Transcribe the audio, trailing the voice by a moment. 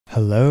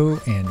Hello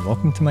and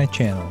welcome to my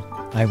channel,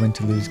 I Went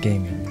to Lose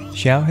Gaming.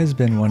 XIAO has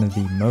been one of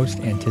the most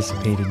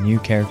anticipated new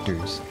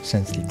characters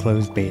since the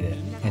closed beta,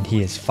 and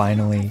he is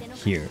finally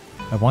here.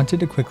 I wanted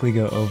to quickly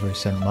go over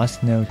some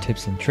must-know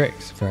tips and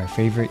tricks for our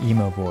favorite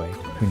emo boy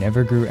who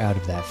never grew out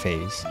of that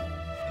phase.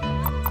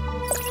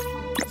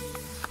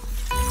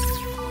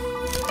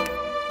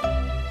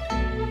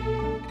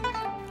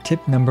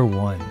 Tip number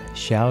 1.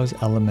 XIAO's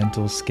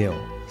elemental skill.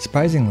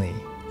 Surprisingly,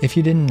 if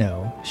you didn't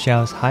know,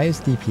 XIAO's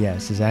highest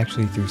DPS is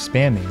actually through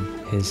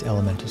spamming his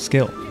elemental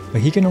skill,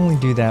 but he can only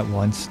do that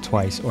once,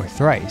 twice, or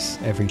thrice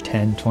every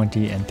 10,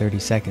 20, and 30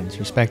 seconds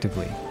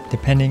respectively,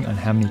 depending on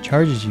how many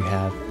charges you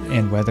have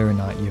and whether or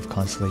not you have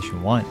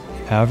Constellation 1.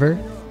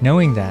 However,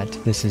 knowing that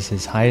this is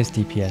his highest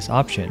DPS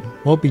option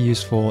will be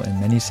useful in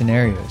many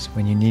scenarios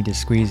when you need to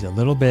squeeze a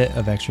little bit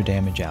of extra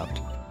damage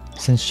out.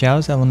 Since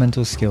XIAO's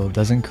elemental skill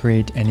doesn't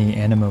create any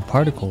anemo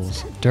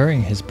particles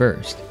during his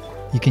burst,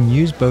 you can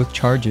use both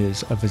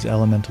charges of his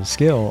elemental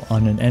skill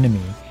on an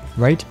enemy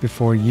right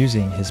before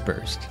using his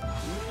burst.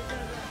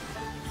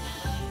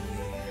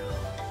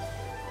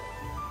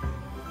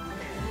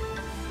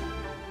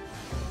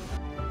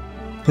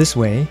 This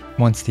way,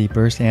 once the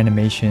burst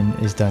animation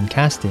is done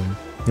casting,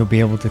 you'll be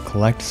able to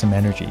collect some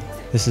energy.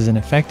 This is an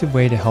effective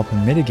way to help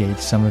him mitigate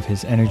some of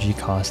his energy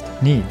cost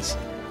needs.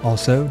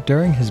 Also,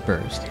 during his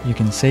burst, you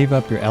can save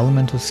up your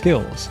elemental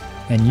skills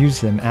and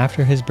use them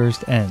after his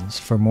burst ends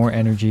for more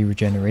energy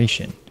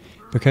regeneration.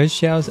 Because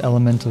XIAO's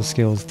elemental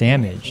skill's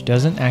damage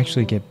doesn't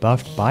actually get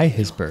buffed by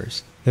his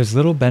burst, there's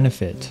little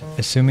benefit,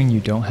 assuming you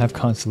don't have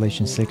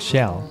Constellation 6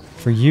 XIAO,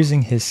 for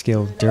using his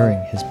skill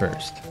during his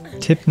burst.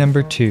 Tip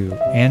number 2.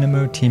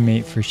 Anemo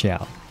teammate for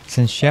XIAO.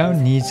 Since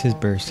XIAO needs his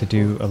burst to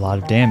do a lot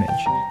of damage,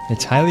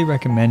 it's highly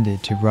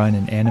recommended to run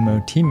an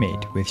anemo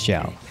teammate with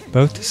XIAO,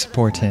 both to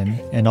support him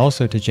and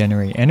also to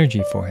generate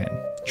energy for him.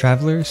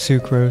 Traveler,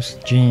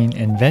 Sucrose, Jean,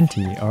 and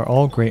Venti are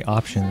all great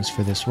options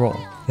for this role.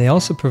 They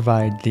also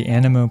provide the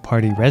Anemo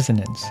Party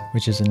Resonance,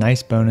 which is a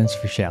nice bonus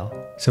for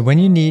XIAO. So when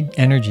you need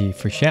energy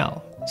for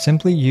XIAO,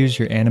 simply use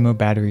your Anemo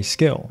Battery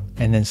skill,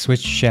 and then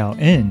switch XIAO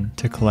in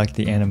to collect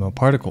the Anemo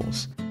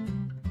particles.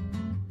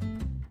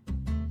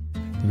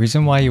 The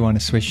reason why you want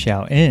to switch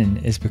XIAO in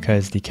is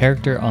because the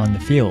character on the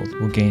field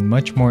will gain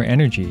much more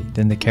energy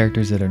than the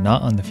characters that are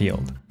not on the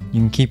field.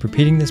 You can keep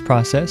repeating this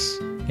process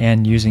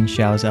and using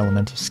XIAO's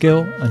elemental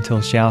skill until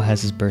XIAO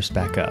has his burst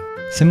back up.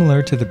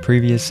 Similar to the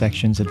previous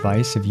section's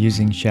advice of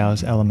using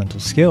XIAO's elemental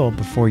skill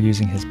before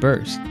using his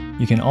burst,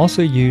 you can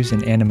also use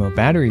an Anemo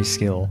Battery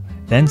skill,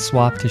 then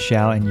swap to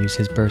XIAO and use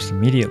his burst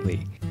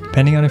immediately.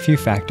 Depending on a few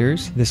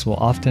factors, this will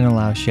often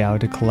allow XIAO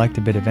to collect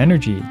a bit of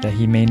energy that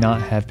he may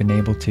not have been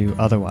able to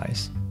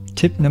otherwise.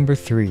 Tip number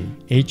 3.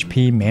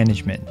 HP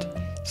management.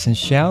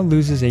 Since XIAO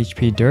loses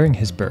HP during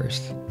his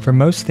burst, for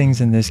most things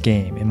in this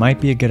game, it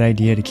might be a good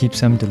idea to keep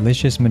some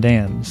delicious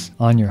madams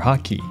on your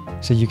hotkey,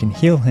 so you can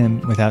heal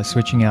him without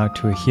switching out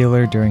to a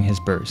healer during his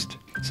burst.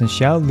 Since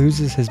XIAO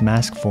loses his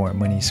mask form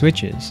when he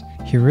switches,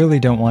 you really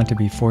don't want to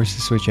be forced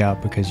to switch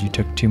out because you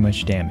took too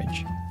much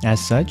damage.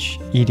 As such,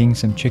 eating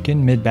some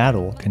chicken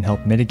mid-battle can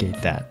help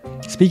mitigate that.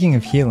 Speaking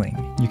of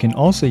healing, you can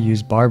also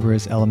use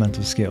Barbara's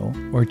elemental skill,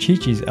 or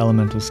Chi-Chi's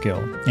elemental skill,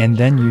 and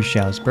then use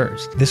XIAO's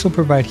burst. This will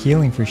provide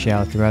healing for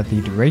XIAO throughout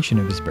the duration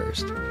of his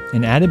burst.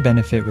 An added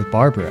benefit with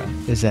Barbara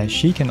is that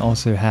she can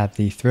also have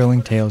the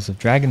Thrilling Tales of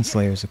Dragon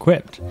Slayers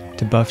equipped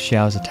to buff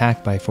XIAO's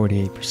attack by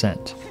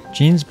 48%.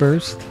 Jean's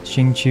burst,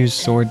 Xingqiu's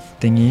sword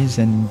thingies,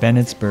 and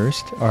Bennett's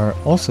burst are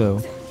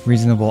also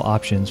reasonable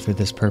options for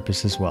this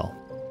purpose as well.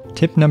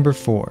 Tip number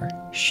 4.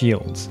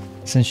 Shields.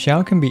 Since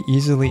XIAO can be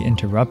easily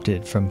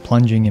interrupted from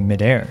plunging in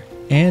midair,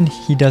 and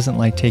he doesn't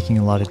like taking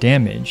a lot of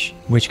damage,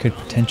 which could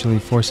potentially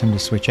force him to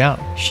switch out,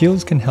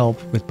 shields can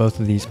help with both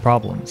of these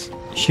problems.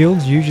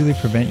 Shields usually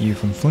prevent you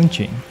from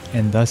flinching,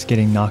 and thus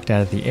getting knocked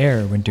out of the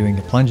air when doing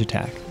the plunge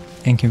attack.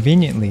 And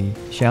conveniently,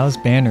 XIAO's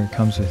banner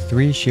comes with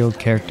 3 shield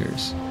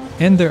characters,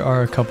 and there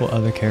are a couple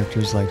other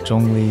characters like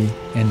Zhongli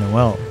and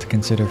Noelle to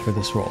consider for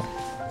this role.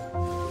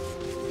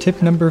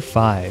 Tip number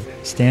 5.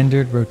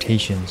 Standard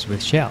rotations with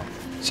XIAO.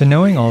 So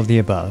knowing all of the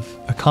above,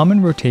 a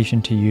common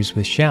rotation to use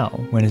with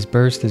XIAO when his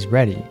burst is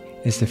ready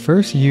is to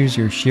first use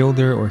your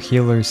shielder or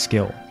healer's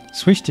skill.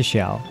 Switch to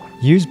XIAO,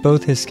 use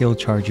both his skill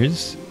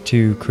charges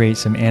to create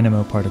some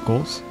anemo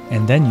particles,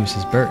 and then use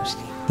his burst.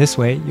 This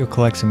way you'll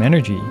collect some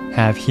energy,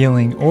 have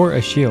healing or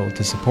a shield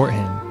to support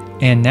him,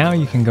 and now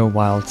you can go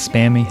wild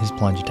spamming his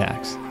plunge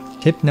attacks.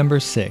 Tip number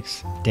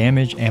 6.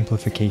 Damage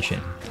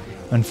amplification.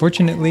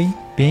 Unfortunately,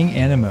 being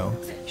anemo,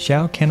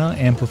 XIAO cannot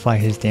amplify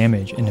his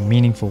damage in a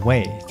meaningful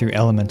way through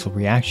elemental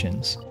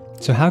reactions.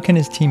 So how can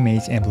his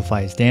teammates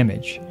amplify his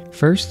damage?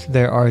 First,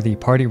 there are the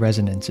party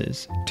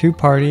resonances. 2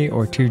 party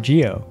or 2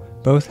 geo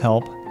both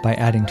help by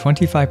adding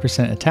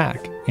 25%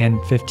 attack and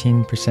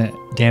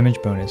 15%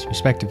 damage bonus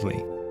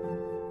respectively.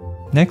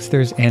 Next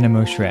there's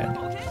Anemo Shred,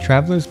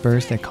 Traveler's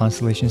burst at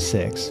Constellation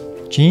 6,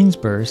 Jean's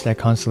burst at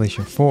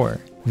Constellation 4,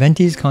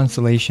 Venti's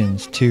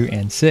Constellations 2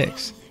 and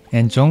 6,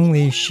 and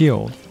Zhongli's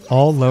shield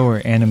all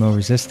lower anemo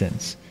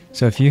resistance,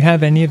 So if you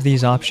have any of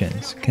these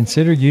options,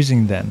 consider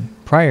using them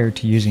prior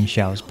to using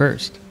Xiao's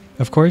burst.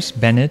 Of course,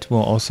 Bennett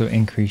will also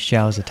increase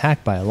Xiao's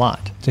attack by a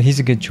lot, so he's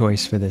a good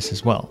choice for this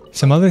as well.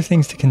 Some other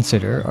things to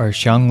consider are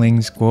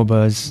Xiangling's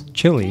Guoba's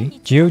Chili,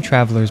 Geo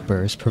Traveler's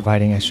Burst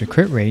providing extra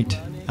crit rate,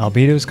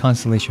 Albedo's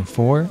Constellation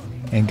 4,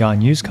 and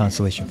Ganyu's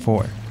Constellation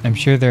 4. I'm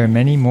sure there are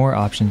many more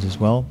options as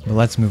well, but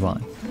let's move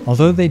on.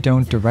 Although they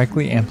don't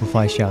directly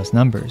amplify Xiao's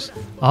numbers,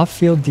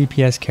 off-field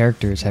DPS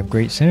characters have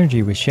great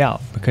synergy with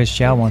Xiao because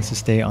Xiao wants to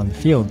stay on the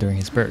field during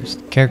his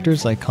burst.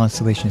 Characters like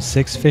Constellation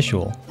 6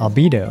 Fischl,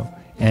 Albedo,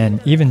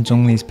 and even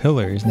Zhongli's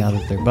Pillars, now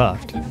that they're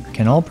buffed,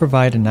 can all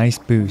provide a nice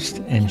boost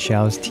in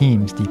Xiao's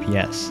team's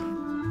DPS.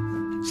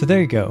 So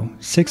there you go,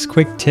 6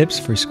 quick tips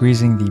for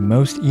squeezing the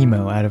most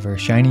emo out of our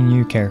shiny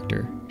new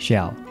character,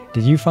 Xiao.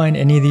 Did you find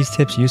any of these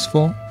tips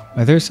useful?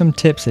 Are there some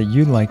tips that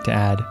you'd like to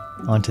add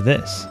onto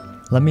this?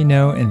 Let me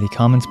know in the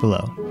comments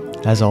below.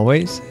 As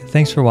always,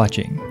 thanks for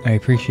watching. I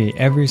appreciate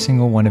every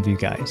single one of you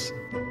guys.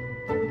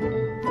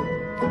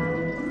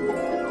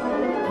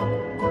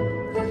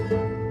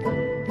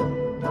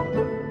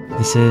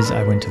 This is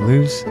I Win to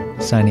Lose,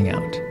 signing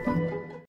out.